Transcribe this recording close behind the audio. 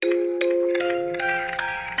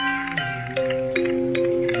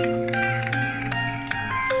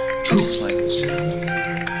just like the sound.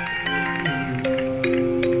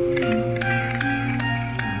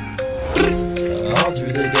 All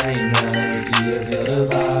through the day and night, do you feel the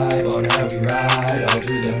vibe on how we ride all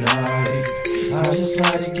through the night? I just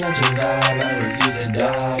like to catch your vibe, I refuse to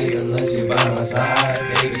die unless you're by my side.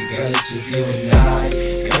 Baby girl, it's just you and I.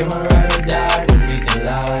 You're my ride or die when we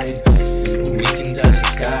collide. We can touch the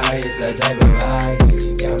sky, it's that type of ride.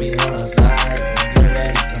 You got me on a flight. When you're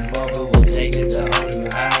ready, come over, we'll take it to all new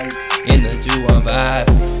heights. In the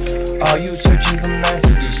 215. Are you searching for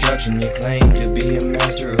massive destruction? You claim to be a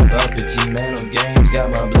master of puppets and mental games. Got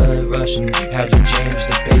my blood rushing. How'd you change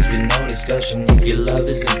the pace with no discussion? If your love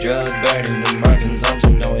is a drug, burning with my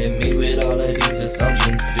consumption. Don't hit me with all of these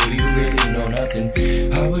assumptions. Do you really know nothing?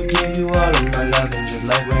 I would give you all of my loving, just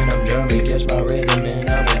like when I'm drumming. Catch my rhythm and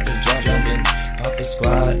I'm at the jumping. Pop a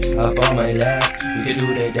squad, up on my lap. We could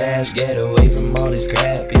do the dash, get away from all this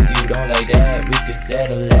crap. If you don't like that, we could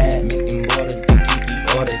settle that. Making borders to keep the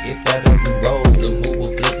order. If that doesn't roll, the move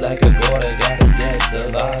will flip like a quarter. Gotta set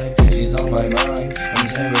the vibe, she's on my mind. I'm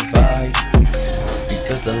terrified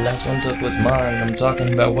because the last one took was mine. I'm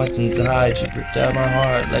talking about what's inside. She ripped out my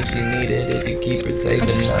heart like she needed it to keep her safe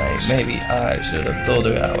at night. Maybe I should have told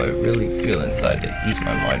her how I really feel inside to ease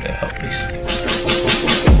my mind to help me sleep.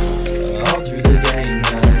 All through the day and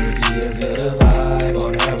night, do you feel the vibe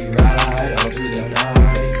on how we ride all through the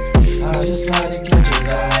night? I just like to catch your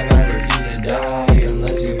vibe, I refuse to die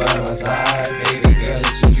unless you're by my side. Baby girl,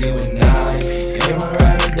 it's just you and I. You're my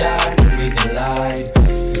ride or die when we collide.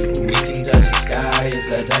 We can touch the sky, it's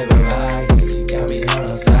that type of ride. You got me on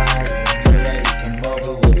a flight. When you're ready, come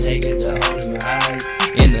over, we'll take it to all new heights.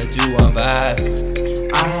 In the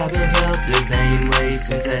 215. I haven't felt the same way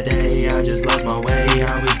since that day I just lost my way.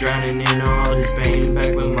 I was drowning in all this pain,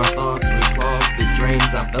 back when my thoughts would clog the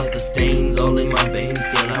drains. I felt the stains all in my veins,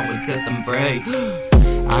 till I would set them free.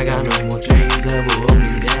 I got no more chains that will hold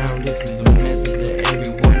me down. This is a message to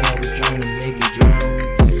everyone, I was trying to make you drown.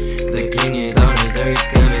 The king is on his earth,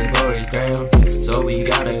 coming for his crown. So we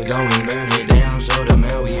gotta go and burn it down, show them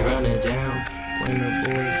how we run it down. When the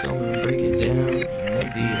boys go and break it down,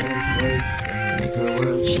 make the earth quake, make her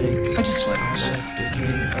world shake. I just like the sound.